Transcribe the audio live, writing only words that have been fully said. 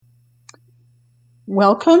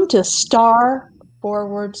Welcome to Star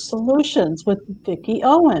Forward Solutions with Vicki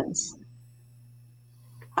Owens.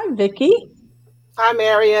 Hi, Vicki. Hi,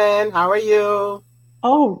 Marion. How are you?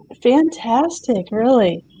 Oh, fantastic.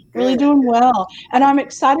 Really Good. doing well. And I'm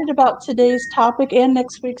excited about today's topic and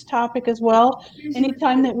next week's topic as well.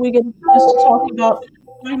 Anytime that we get a chance to talk about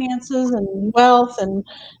finances and wealth and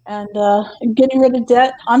getting rid of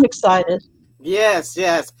debt, I'm excited. Yes,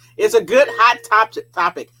 yes. It's a good hot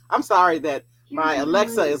topic. I'm sorry that my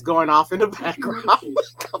Alexa is going off in the background.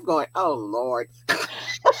 I'm going, oh Lord.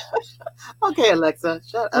 Okay, Alexa,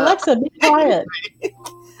 shut up. Alexa, be quiet.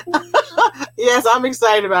 Yes, I'm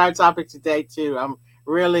excited about our topic today too. I'm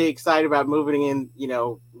really excited about moving in,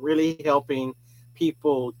 really helping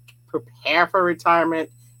people prepare for retirement,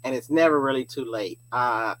 and it's never really too late.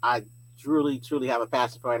 I truly, truly have a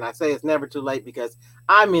passion for it, and I say it's never too late because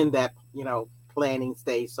I'm in that, planning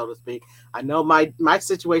stage, so to speak. I know my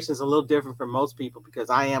situation is a little different from most people because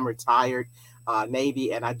I am retired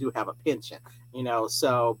Navy and I do have a pension,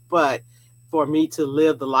 so but for me to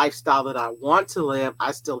live the lifestyle that I want to live,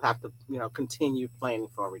 I still have to, continue planning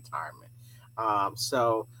for retirement.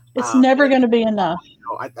 So, It's never and, going to be enough.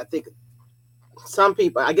 I think some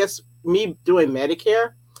people, I guess me doing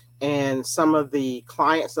Medicare and some of the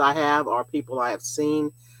clients I have or people I have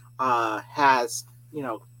seen has,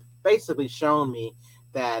 basically shown me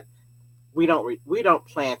that we don't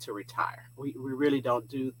plan to retire. We really don't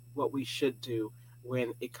do what we should do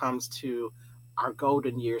when it comes to our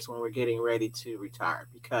golden years when we're getting ready to retire.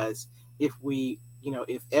 Because if we,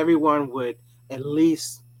 if everyone would at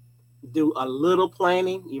least do a little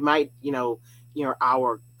planning, you might,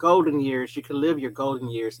 our golden years, you can live your golden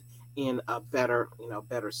years in a better,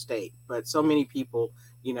 better state. But so many people,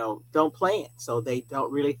 don't plan, so they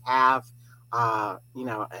don't really have, and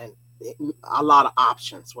a lot of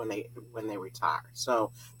options when they retire.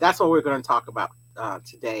 So that's what we're going to talk about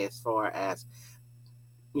today, as far as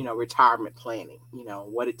retirement planning.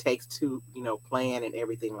 What it takes to plan and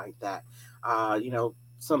everything like that.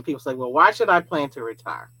 Some people say, well, why should I plan to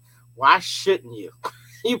retire? Why shouldn't you?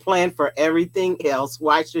 You plan for everything else.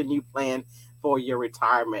 Why shouldn't you plan for your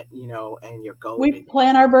retirement? And your We golden.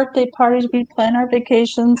 plan our birthday parties, we plan our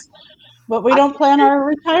vacations, but we I don't can't plan hear our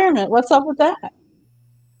retirement. What's up with that?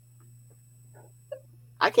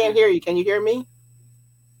 I can't hear you. Can you hear me?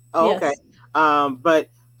 Oh, okay. Yes. But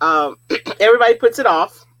everybody puts it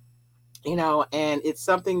off, and it's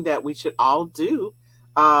something that we should all do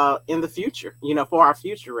in the future, for our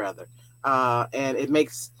future rather. And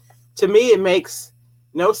to me, it makes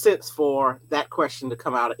no sense for that question to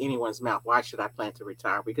come out of anyone's mouth. Why should I plan to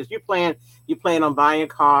retire? Because you plan on buying a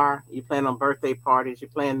car, you plan on birthday parties, you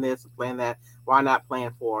plan this, you plan that. Why not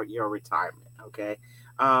plan for your retirement? Okay.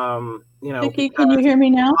 Vicki, can you Because hear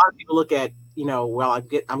me now? a lot of people look at, well,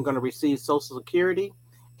 I'm going to receive Social Security,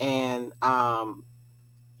 and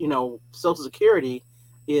Social Security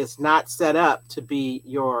is not set up to be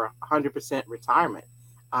your 100% retirement.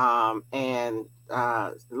 And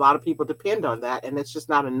a lot of people depend on that, and it's just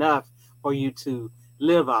not enough for you to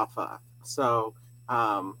live off of. So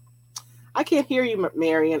I can't hear you,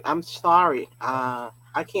 Marion. I'm sorry. I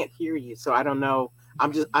can't hear you, so I don't know.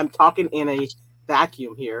 I'm talking in a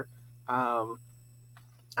vacuum here. Um,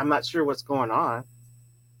 I'm not sure what's going on.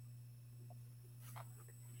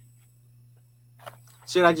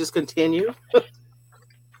 Should I just continue?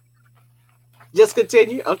 Just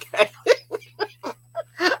continue? Okay.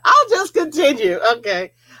 I'll just continue.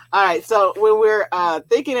 Okay. All right. So when we're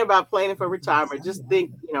thinking about planning for retirement, just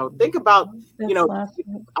think about, you That's know, last week.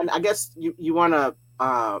 I guess you want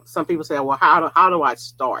to, some people say, well, how do I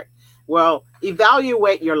start? Well,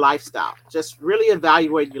 evaluate your lifestyle. Just really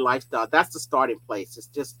evaluate your lifestyle. That's the starting place. It's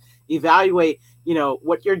just evaluate,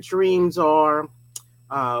 what your dreams are,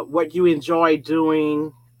 what you enjoy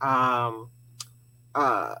doing,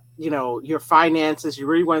 your finances. You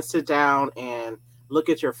really want to sit down and look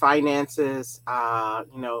at your finances,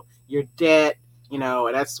 your debt.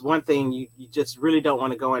 And that's one thing you just really don't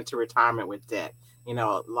want to go into retirement with debt. A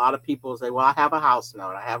lot of people say, well, I have a house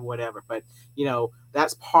note, I have whatever, but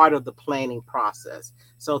that's part of the planning process.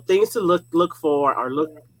 So things to look for, or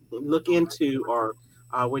look into, or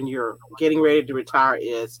when you're getting ready to retire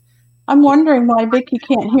is, I'm you know, wondering why Vicki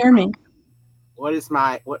can't hear me. what is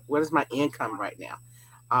my income right now?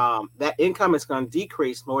 That income is going to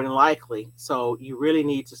decrease more than likely. So you really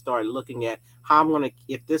need to start looking at how I'm going to,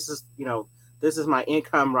 if this is my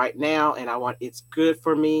income right now, and it's good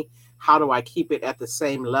for me. How do I keep it at the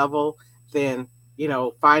same level? Then,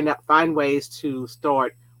 find ways to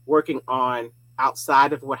start working on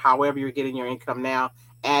outside of however you're getting your income now,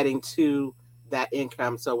 adding to that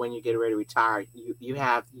income. So when you get ready to retire, you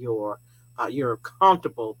have your you're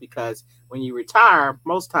comfortable, because when you retire,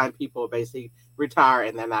 most time people basically retire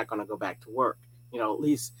and they're not going to go back to work. At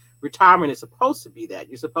least retirement is supposed to be that.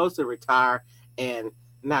 You're supposed to retire and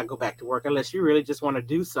not go back to work unless you really just want to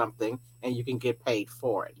do something and you can get paid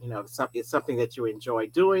for it. It's something that you enjoy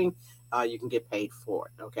doing. You can get paid for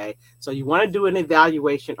it. Okay. So you want to do an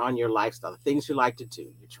evaluation on your lifestyle, the things you like to do.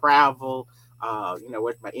 You travel,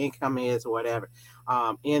 what my income is or whatever.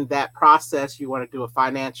 In that process, you want to do a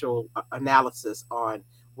financial analysis on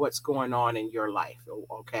what's going on in your life.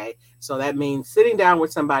 Okay. So that means sitting down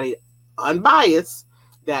with somebody unbiased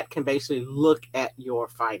that can basically look at your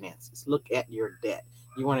finances, look at your debt.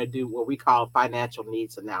 You want to do what we call financial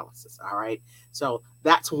needs analysis. All right. So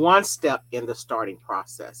that's one step in the starting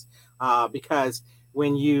process, because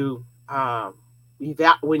when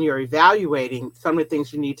when you're evaluating, some of the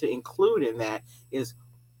things you need to include in that is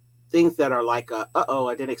things that are like,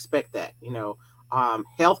 I didn't expect that.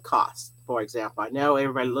 Health costs, for example. I know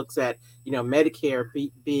everybody looks at Medicare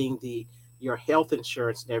being your health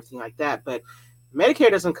insurance and everything like that, but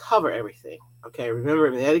Medicare doesn't cover everything. Okay,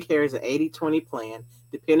 remember, Medicare is an 80-20 plan.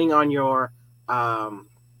 Depending on your,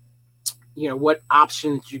 what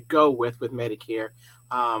options you go with Medicare,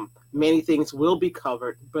 many things will be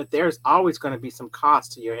covered, but there's always going to be some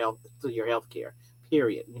cost to your health care.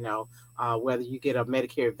 Period. Whether you get a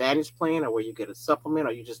Medicare Advantage plan or where you get a supplement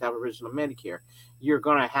or you just have original Medicare, you're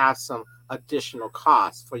going to have some additional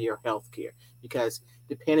costs for your health care, because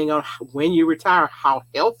depending on when you retire, how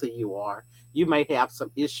healthy you are, you might have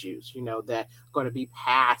some issues, that are going to be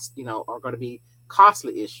past, are going to be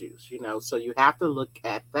costly issues, so you have to look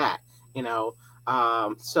at that,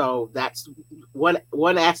 so that's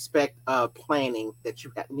one aspect of planning that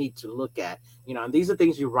you need to look at, and these are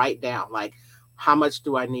things you write down, like, how much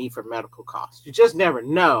do I need for medical costs? You just never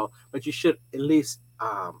know, but you should at least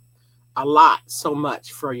allot so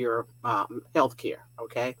much for your health care.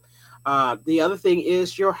 Okay. The other thing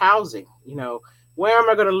is your housing. Where am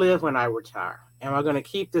I going to live when I retire? Am I going to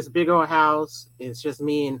keep this big old house? It's just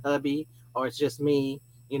me and hubby, or it's just me?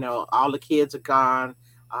 All the kids are gone.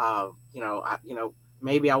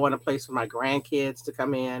 Maybe I want a place for my grandkids to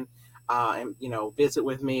come in and visit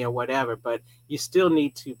with me or whatever. But you still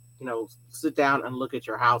need to sit down and look at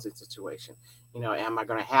your housing situation. Am I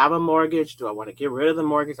going to have a mortgage? Do I want to get rid of the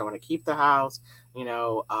mortgage? I want to keep the house.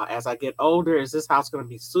 As I get older, is this house going to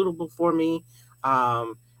be suitable for me?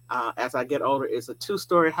 As I get older, it's a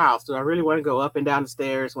 2-story house. Do I really want to go up and down the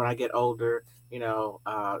stairs when I get older? No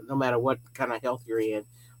matter what kind of health you're in.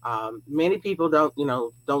 Many people don't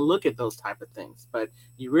look at those type of things, but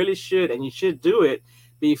you really should, and you should do it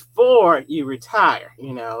before you retire.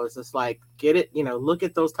 It's just like, get it, look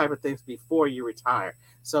at those type of things before you retire.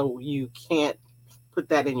 So you can't put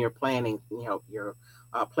that in your planning, your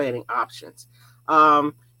planning options.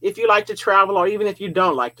 If you like to travel, or even if you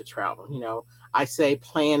don't like to travel, I say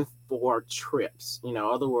plan for trips.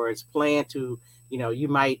 Other words, plan to,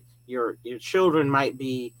 your children might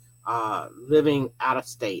be living out of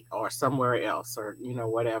state or somewhere else, or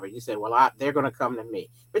whatever. You say, well, they're going to come to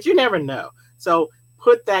me, but you never know. So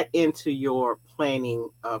put that into your planning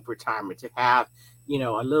of retirement, to have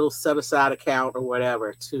a little set aside account or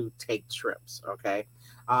whatever to take trips. Okay.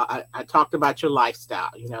 I talked about your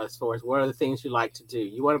lifestyle, as far as what are the things you like to do.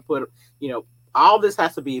 You want to put, all this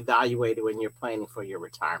has to be evaluated when you're planning for your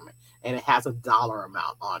retirement, and it has a dollar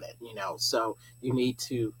amount on it, so you need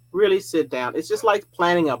to really sit down. It's just like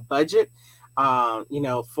planning a budget,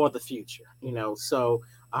 for the future, so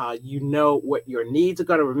what your needs are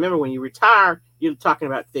going to. Remember, when you retire, you're talking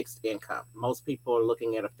about fixed income. Most people are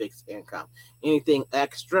looking at a fixed income. Anything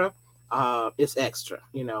extra, is extra,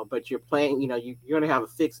 but you're playing, you're going to have a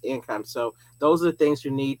fixed income. So those are the things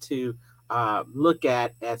you need to look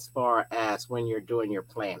at as far as when you're doing your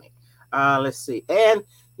planning. Let's see. And,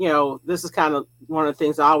 this is kind of one of the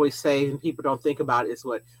things I always say, and people don't think about, is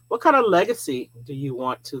what kind of legacy do you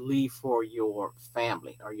want to leave for your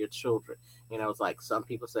family or your children? It's like some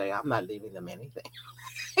people say, I'm not leaving them anything.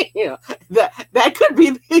 That could be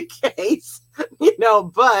the case,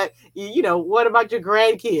 but what about your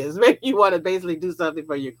grandkids? Maybe you want to basically do something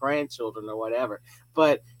for your grandchildren or whatever,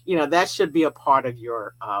 but that should be a part of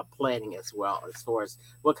your planning as well, as far as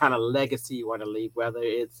what kind of legacy you want to leave, whether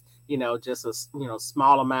it's just a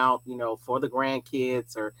small amount for the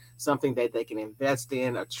grandkids, or something that they can invest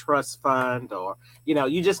in, a trust fund, or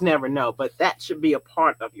you just never know, but that should be a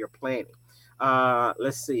part of your planning.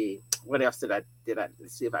 Let's see, what else did I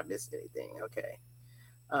let's see if I missed anything. Okay.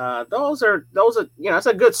 Those are it's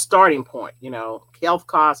a good starting point. Health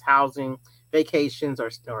costs, housing, vacations,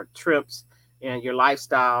 or trips, and your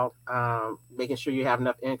lifestyle, making sure you have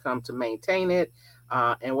enough income to maintain it.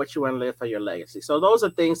 and what you want to live for your legacy. So those are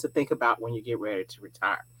things to think about when you get ready to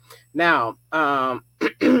retire. Now,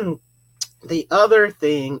 the other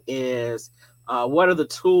thing is, what are the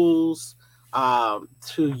tools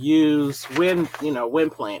to use when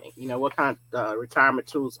planning? What kind of retirement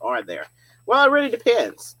tools are there? Well, it really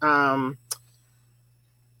depends.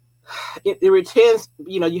 It depends.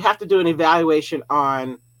 You have to do an evaluation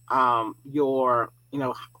on your,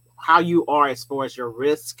 how you are as far as your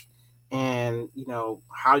risk, and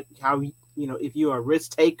how if you are a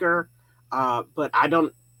risk taker. But I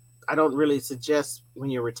don't really suggest when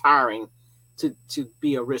you're retiring to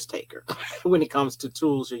be a risk taker when it comes to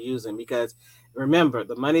tools you're using, because remember,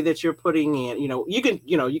 the money that you're putting in, you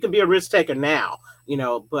can be a risk taker now,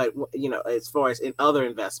 but as far as in other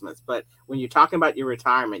investments, but when you're talking about your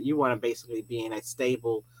retirement, you want to basically be in a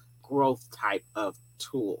stable growth type of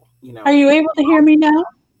tool. Are you able to hear me now?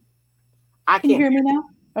 I Can you can't hear me now?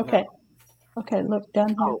 no. Okay. Okay, look down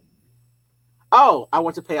here. Oh, I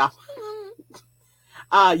want to pay off.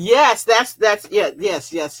 Yes,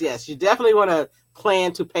 yes. You definitely want to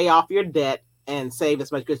plan to pay off your debt and save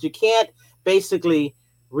as much, because you can't basically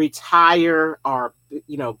retire or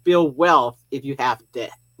build wealth if you have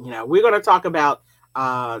debt. We're going to talk about.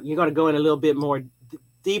 You're going to go in a little bit more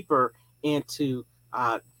deeper into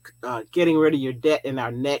getting rid of your debt in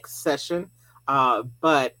our next session.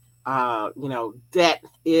 But debt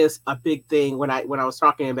is a big thing. When I was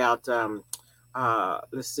talking about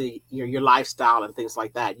let's see, your lifestyle and things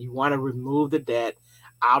like that, you want to remove the debt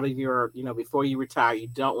out of your, before you retire. You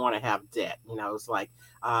don't want to have debt. It's like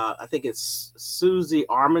I think it's Susie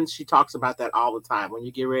Armand. She talks about that all the time. When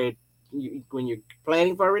you get ready, when you're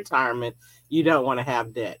planning for retirement, you don't want to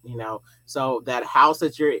have debt. So that house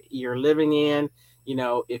that you're living in,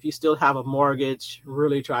 if you still have a mortgage,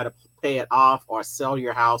 really try to pay it off, or sell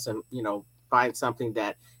your house and find something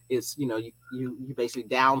that is, you basically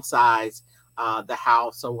downsize the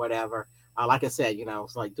house or whatever. Like I said,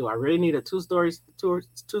 it's like, do I really need a two-story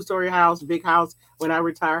house, big house when I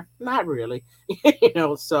retire? Not really.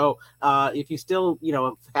 So if you still,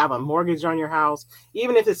 have a mortgage on your house,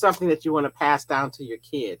 even if it's something that you want to pass down to your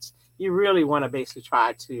kids, you really want to basically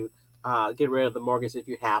try to get rid of the mortgage if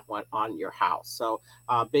you have one on your house. So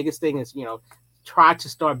biggest thing is, try to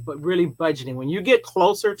start really budgeting. When you get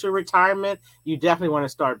closer to retirement, you definitely want to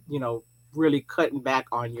start, really cutting back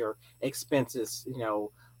on your expenses.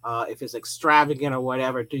 If it's extravagant or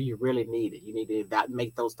whatever, do you really need it? You need to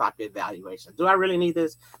make those type of evaluations. Do I really need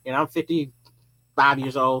this? I'm 55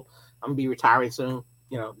 years old. I'm gonna be retiring soon.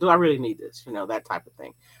 Do I really need this? That type of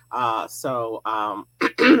thing. So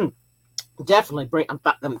definitely bring. I'm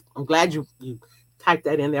glad you type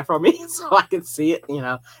that in there for me so I can see it.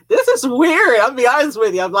 This is weird. I'll be honest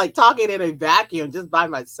with you. I'm like talking in a vacuum just by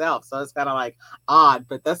myself. So it's kind of like odd,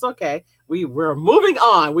 but that's okay. We're moving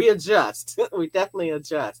on. We adjust. We definitely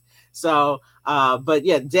adjust. So, but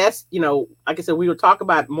yeah, that's, like I said, we will talk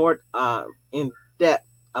about more in depth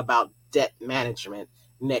about debt management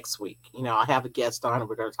next week. I have a guest on and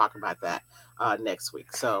we're going to talk about that next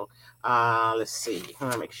week. So let's see. I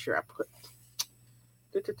want to make sure I put,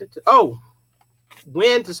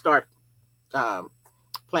 when to start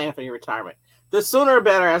planning for your retirement. The sooner the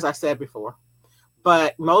better, as I said before.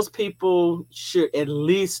 But most people should at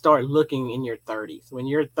least start looking in your 30s. When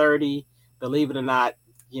you're 30, believe it or not,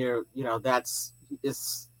 it's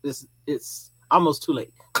almost too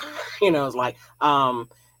late. It's like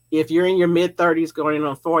if you're in your mid 30s going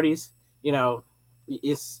on 40s,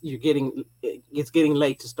 it's getting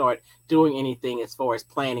late to start doing anything as far as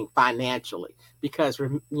planning financially, because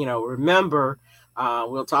remember,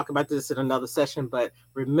 we'll talk about this in another session, but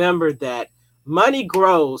remember that money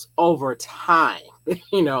grows over time.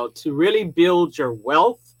 To really build your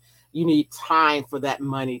wealth, you need time for that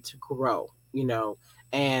money to grow.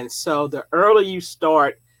 And so the earlier you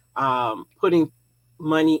start putting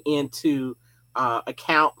money into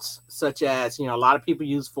accounts, such as a lot of people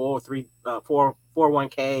use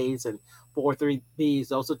 401ks and 403bs.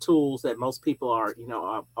 Those are tools that most people are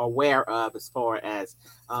aware of as far as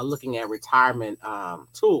looking at retirement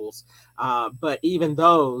tools. But even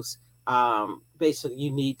those, basically,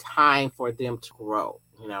 you need time for them to grow.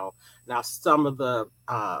 Now some of the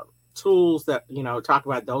tools that talk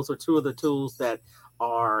about, those are two of the tools that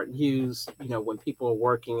are used when people are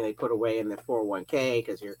working and they put away in their 401k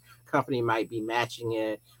because your company might be matching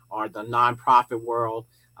it, or the nonprofit world,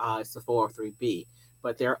 it's the 403b.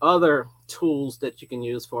 But there are other tools that you can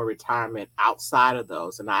use for retirement outside of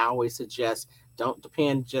those, and I always suggest don't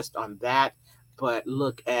depend just on that, but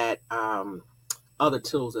look at other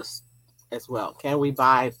tools as well. Can we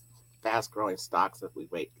buy fast growing stocks if we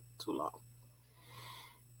wait too long?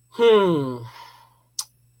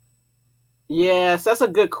 Yes, that's a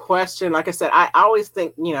good question. Like I said, I always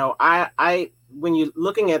think, when you're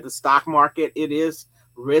looking at the stock market, it is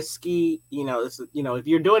risky. If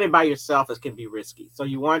you're doing it by yourself, it can be risky. So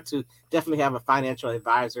you want to definitely have a financial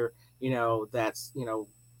advisor, that's,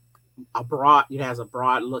 has a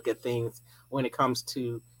broad look at things when it comes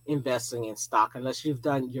to investing in stock, unless you've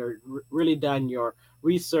really done your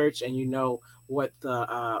research and you know what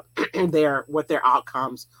their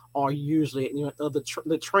outcomes are usually,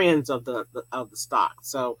 the trends of the stock.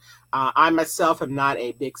 So I myself am not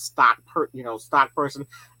a big stock person.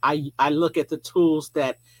 I look at the tools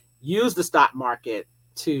that use the stock market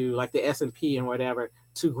to, like the S&P and whatever,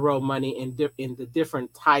 to grow money in the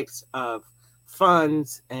different types of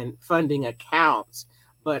funds and funding accounts.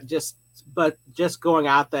 But just going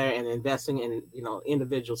out there and investing in,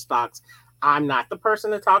 individual stocks, I'm not the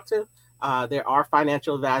person to talk to. There are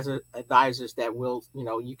financial advisors that will,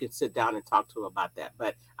 you can sit down and talk to about that.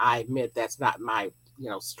 But I admit that's not my,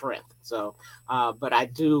 strength. So, but I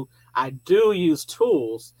do use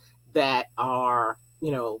tools that are,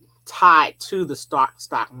 tied to the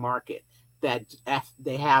stock market, that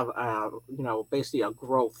they have, basically a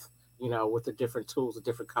growth, with the different tools, the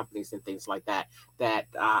different companies and things like that, that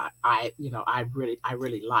I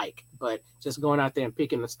really like. But just going out there and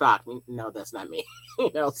picking the stock, no, that's not me.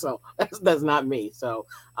 So that's not me. So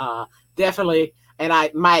definitely,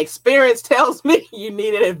 and my experience tells me you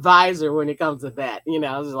need an advisor when it comes to that.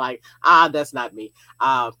 It's like, that's not me.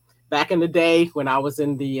 Back in the day when I was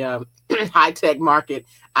in the high tech market,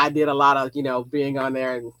 I did a lot of, being on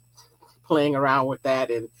there and playing around with that,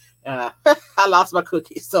 and I lost my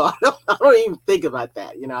cookies, so I don't even think about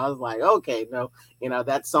that. I was like, okay, no,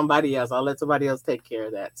 that's somebody else. I'll let somebody else take care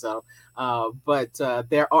of that. So, but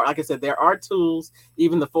there are, like I said, there are tools.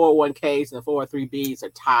 Even the 401ks and the 403bs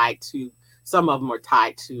are tied to. Some of them are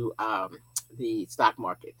tied to the stock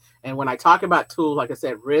market. And when I talk about tools, like I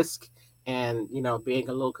said, risk and being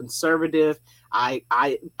a little conservative, I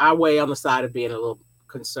weigh on the side of being a little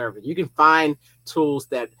conservative. You can find tools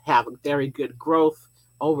that have very good growth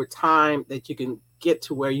over time, that you can get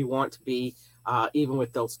to where you want to be, even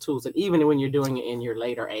with those tools, and even when you're doing it in your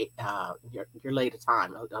later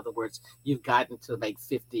time. In other words, you've gotten to make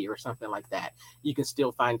 50 or something like that, you can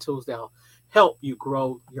still find tools that'll help you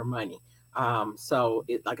grow your money. So,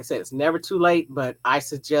 like I said, it's never too late, but I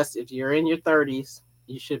suggest if you're in your 30s,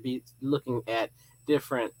 you should be looking at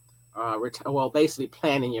different, basically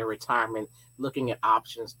planning your retirement, looking at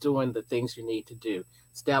options, doing the things you need to do.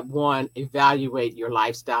 Step one, evaluate your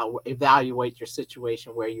lifestyle, evaluate your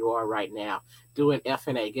situation where you are right now. Do an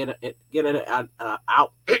F&A, get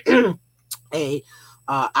out a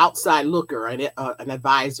outside looker, an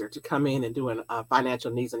advisor, to come in and do a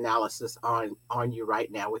financial needs analysis on you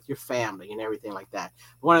right now with your family and everything like that.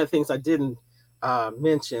 One of the things I didn't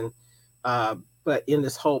mention, but in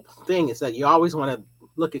this whole thing, is that you always want to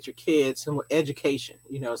look at your kids and education.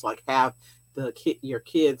 It's like, have your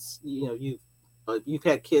kids. You've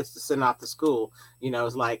had kids to send off to school.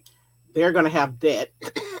 It's like they're going to have debt.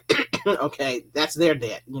 Okay, that's their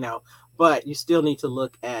debt. But you still need to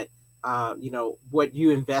look at what you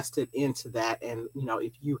invested into that, and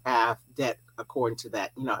if you have debt according to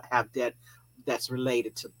that, have debt that's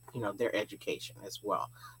related to their education as well.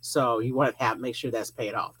 So you want to make sure that's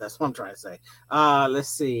paid off. That's what I'm trying to say. Let's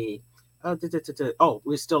see. Oh,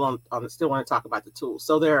 we're still still want to talk about the tools.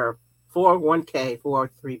 So there are 401k,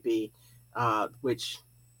 403b, which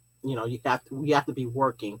you have to be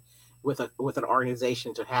working with an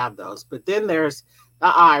organization to have those. But then there's the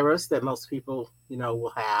IRAs that most people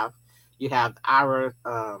will have. You have IRAs,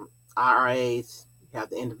 you have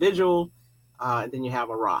the individual, and then you have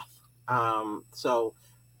a Roth. So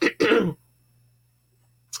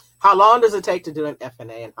how long does it take to do an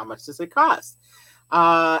F&A, and how much does it cost?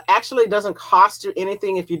 Actually, it doesn't cost you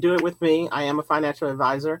anything if you do it with me. I am a financial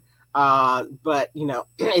advisor. But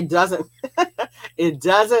it doesn't it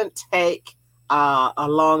doesn't take a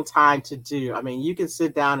long time to do. I mean, you can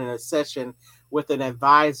sit down in a session with an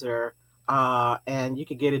advisor, and you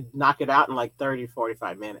can knock it out in like 30,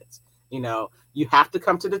 45 minutes. You have to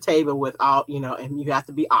come to the table and you have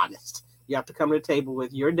to be honest. You have to come to the table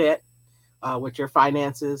with your debt, with your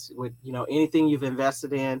finances, with anything you've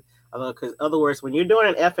invested in. Because, in other words, when you're doing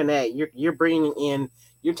an F&A,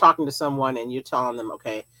 you're talking to someone and you're telling them,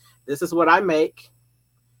 okay, this is what I make.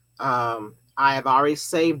 I have already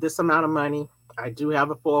saved this amount of money. I do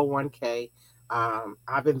have a 401k.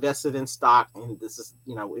 I've invested in stock, and this is,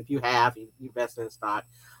 if you invested in stock,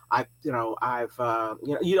 in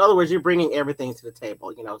other words, you're bringing everything to the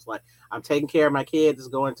table. It's like, I'm taking care of my kids, is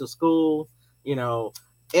going to school,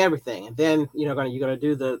 everything. And then, you're going to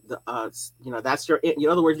do that's in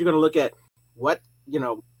other words, you're going to look at what,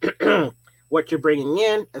 what you're bringing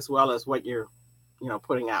in as well as what you're,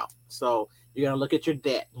 putting out. So you're going to look at your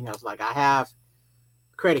debt. It's like I have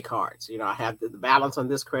credit cards. I have the balance on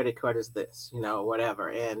this credit card is this, whatever.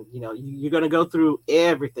 And, you're going to go through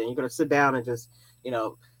everything. You're going to sit down and just,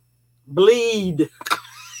 bleed.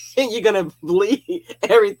 And you're going to bleed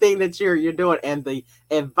everything that you're doing. And the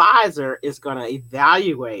advisor is going to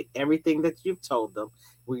evaluate everything that you've told them.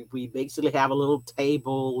 We basically have a little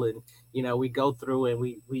table, and, we go through and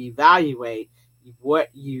we evaluate what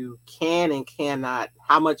you can and cannot,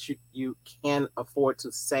 how much you can afford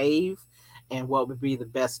to save, and what would be the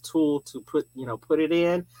best tool to put it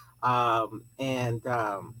in, and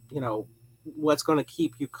what's going to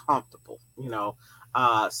keep you comfortable.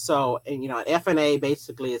 So, and F&A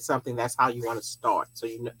basically is something that's how you want to start, so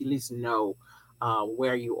at least know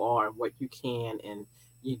where you are and what you can and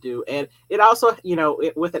you do. And it also,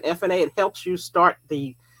 with an F&A, it helps you start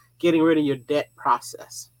the getting rid of your debt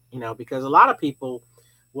process. Because a lot of people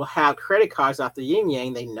will have credit cards out the yin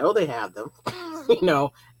yang. They know they have them,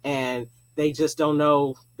 and they just don't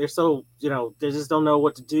know. They're so, they just don't know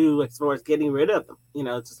what to do as far as getting rid of them.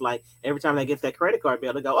 It's just like every time they get that credit card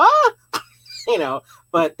bill, they go,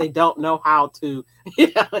 but they don't know how to,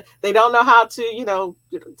 they don't know how to,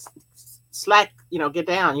 slack, get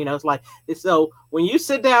down. It's like, so when you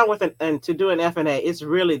sit down with and to do an F&A, it's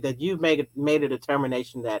really that you've made a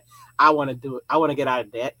determination that I want to do it. I want to get out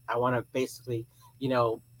of debt. I want to basically,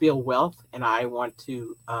 build wealth, and I want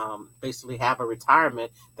to basically have a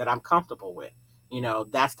retirement that I'm comfortable with.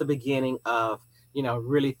 That's the beginning of,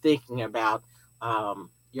 really thinking about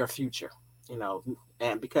your future,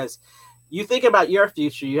 and because you think about your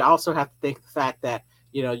future, you also have to think the fact that,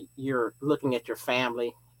 you're looking at your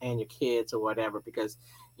family and your kids or whatever, because,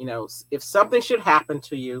 if something should happen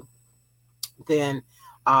to you, then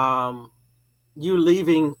you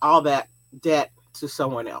leaving all that debt to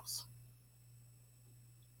someone else,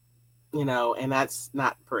 and that's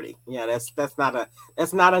not pretty. That's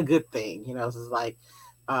not a good thing. It's like,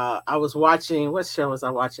 I was watching, what show was I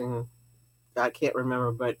watching? I can't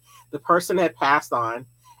remember, but the person had passed on,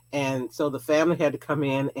 and so the family had to come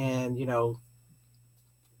in and,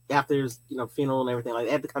 after his, funeral and everything, like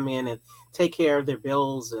they had to come in and take care of their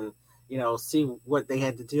bills and, see what they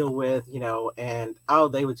had to deal with, and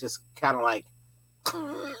they were just kind of like,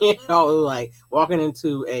 like walking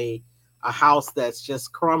into a house that's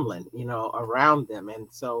just crumbling, around them. And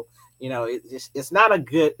so, it's not a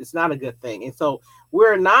good thing. And so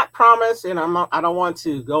we're not promised, and I don't want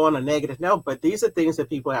to go on a negative note, but these are things that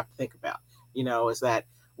people have to think about, is that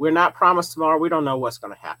we're not promised tomorrow. We don't know what's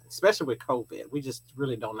going to happen, especially with COVID. We just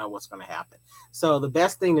really don't know what's going to happen. So the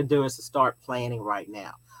best thing to do is to start planning right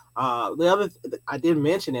now. I didn't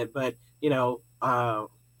mention it, but,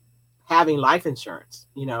 having life insurance,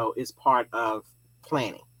 is part of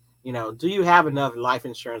planning. Do you have enough life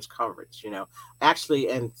insurance coverage? Actually,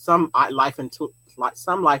 and some life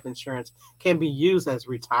insurance can be used as a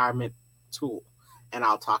retirement tool, and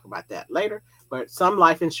I'll talk about that later. But some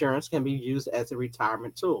life insurance can be used as a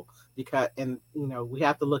retirement tool because, and we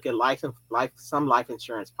have to look at some life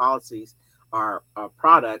insurance policies are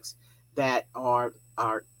products that are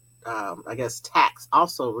I guess tax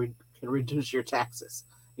also can reduce your taxes.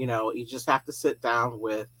 You just have to sit down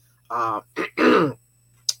with the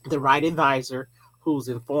right advisor who's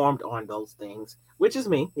informed on those things, which is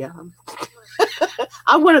me. Yeah,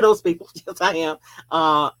 I'm one of those people. Yes, I am.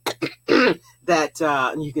 That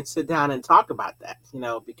you can sit down and talk about that,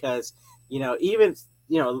 because, even,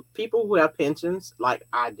 people who have pensions like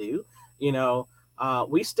I do,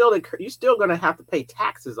 you're still going to have to pay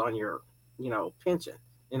taxes on your, pension,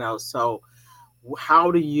 so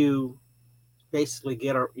how do you basically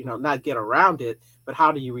not get around it, but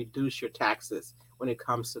how do you reduce your taxes when it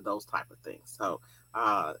comes to those type of things? So,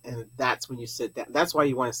 and that's when you sit down. That's why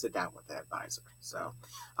you want to sit down with the advisor. So,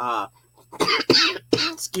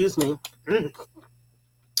 excuse me.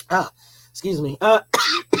 Excuse me.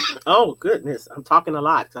 Oh goodness, I'm talking a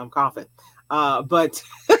lot because I'm coughing. But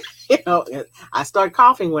I start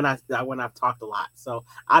coughing when I've talked a lot. So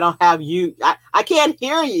I don't have you. I can't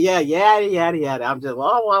hear you. Yeah. I'm just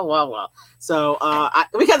whoa. So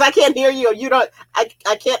because I can't hear you, you don't.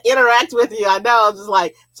 I can't interact with you. I know. I'm just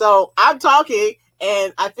like, so I'm talking,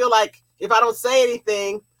 and I feel like if I don't say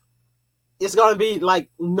anything, it's going to be like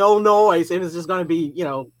no noise, and it's just going to be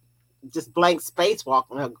just blank space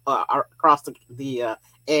walking across the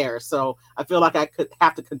air. So I feel like I could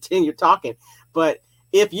have to continue talking, but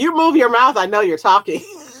if you move your mouth, I know you're talking.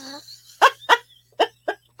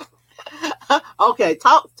 Okay,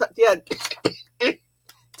 yeah.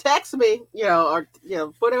 Text me, or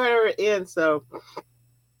put whatever in. So,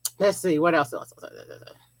 Let's see what else.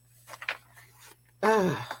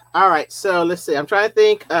 All right, so let's see. I'm trying to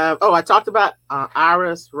think. I talked about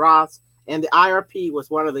IRAs, Roths, and the IRP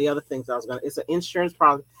was one of the other things I was gonna. It's an insurance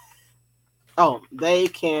product. Oh, they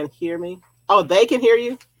can hear me. Oh, they can hear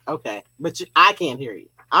you. Okay, but I can't hear you.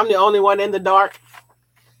 I'm the only one in the dark.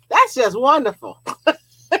 That's just wonderful.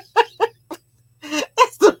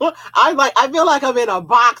 I feel like I'm in a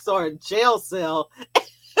box or a jail cell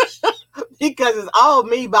because it's all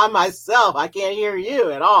me by myself. I can't hear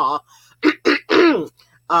you at all.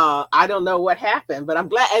 I don't know what happened, but I'm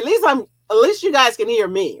glad at least you guys can hear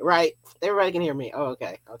me, right? Everybody can hear me. Oh,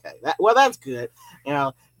 okay. That's good.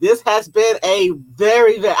 This has been a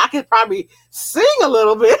very, very, I could probably sing a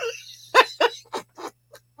little bit.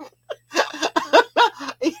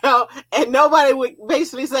 And nobody would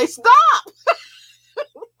basically say, stop.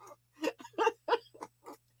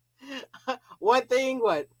 One thing,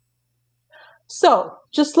 what? So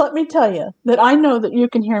just let me tell you that I know that you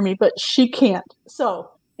can hear me, but she can't.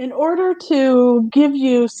 So in order to give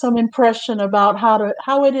you some impression about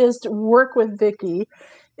how it is to work with Vicki,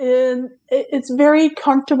 it's very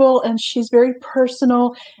comfortable and she's very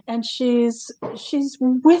personal and she's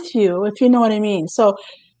with you, if you know what I mean. So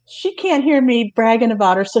she can't hear me bragging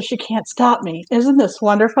about her, so she can't stop me. Isn't this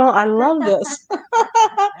wonderful? I love this.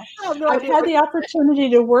 I've had the opportunity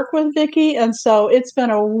to work with Vicki, and so it's been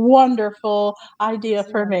a wonderful idea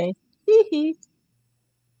for me.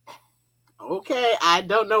 Okay, I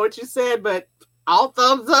don't know what you said, but all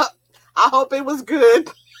thumbs up. I hope it was good.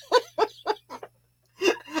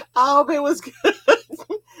 I hope it was good.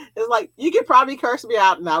 It's like, you could probably curse me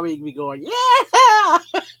out, and now we can be going, yeah!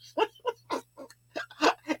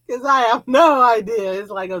 Because I have no idea. It's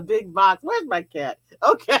like a big box. Where's my cat?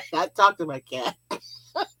 Okay, I talked to my cat.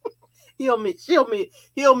 He'll me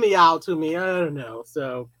out to me. I don't know.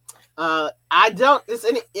 So, I don't.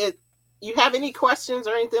 You have any questions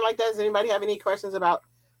or anything like that? Does anybody have any questions about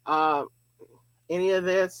any of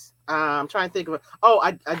this? I'm trying to think of.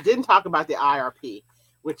 I didn't talk about the IRP,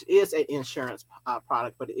 which is an insurance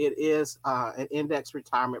product, but it is an index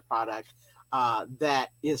retirement product that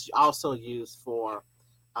is also used for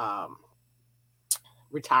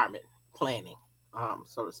retirement planning.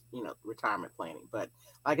 Retirement planning. But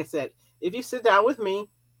like I said, if you sit down with me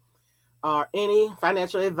or any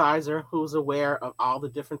financial advisor who's aware of all the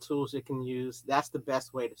different tools you can use, that's the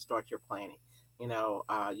best way to start your planning.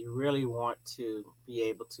 You really want to be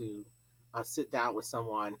able to sit down with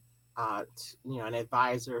someone, an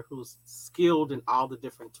advisor who's skilled in all the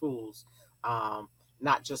different tools,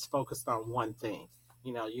 not just focused on one thing.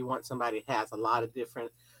 You want somebody who has a lot of different,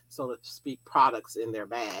 so to speak, products in their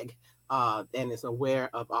bag, and is aware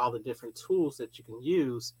of all the different tools that you can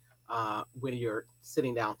use when you're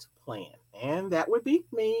sitting down to plan. And that would be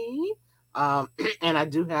me. And I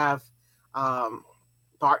do have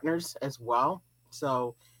partners as well.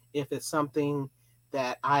 So if it's something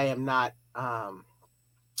that I am not, an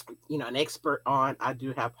expert on, I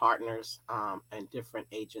do have partners and different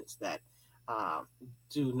agents that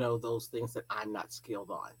do know those things that I'm not skilled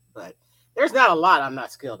on. But there's not a lot I'm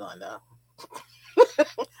not skilled on, though.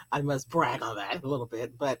 I must brag on that a little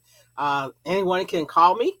bit. But anyone can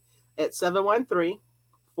call me at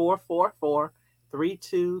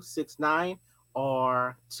 713-444-3269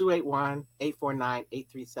 or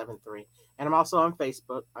 281-849-8373. And I'm also on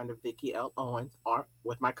Facebook under Vicki L. Owens or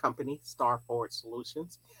with my company, Star Forward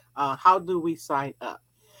Solutions. How do we sign up?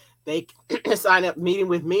 They sign up meeting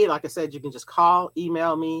with me. Like I said, you can just call,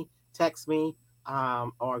 email me, text me,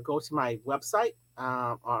 or go to my website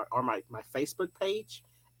or my Facebook page,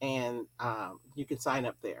 and you can sign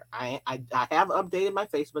up there. I have updated my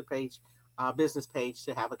Facebook page, business page,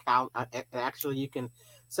 to have account. Actually, you can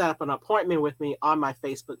set up an appointment with me on my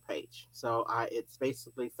Facebook page. So it's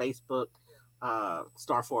basically Facebook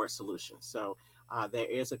Star Forward Solutions. So there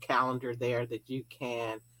is a calendar there that you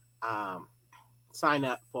can sign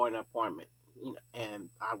up for an appointment, and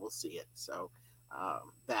I will see it. So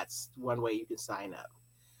that's one way you can sign up.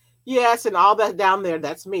 Yes, and all that down there,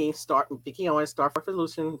 that's me, Vicki Owens, Star Forward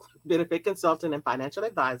Solution, benefit consultant and financial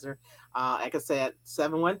advisor. Like I said,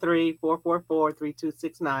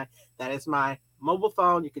 713-444-3269. That is my mobile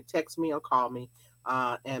phone. You can text me or call me.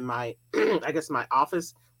 And my, I guess my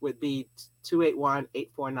office would be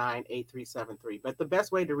 281-849-8373. But the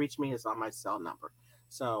best way to reach me is on my cell number.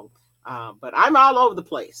 So, but I'm all over the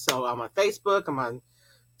place. So I'm on Facebook, I'm on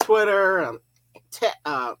Twitter,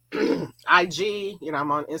 IG,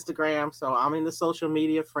 I'm on Instagram. So I'm in the social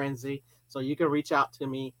media frenzy. So you can reach out to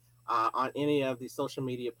me on any of the social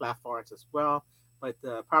media platforms as well. But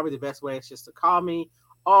probably the best way is just to call me,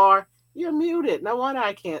 or you're muted. No wonder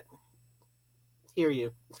I can't hear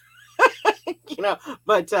you. you know,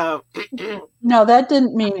 but No, that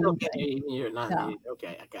didn't mean okay, anything. you're not No.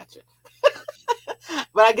 okay. I got you.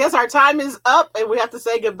 But I guess our time is up and we have to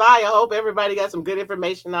say goodbye. I hope everybody got some good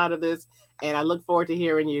information out of this. And I look forward to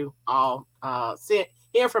hearing you all,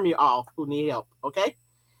 hearing from you all who need help. Okay.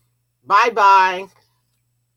 Bye bye.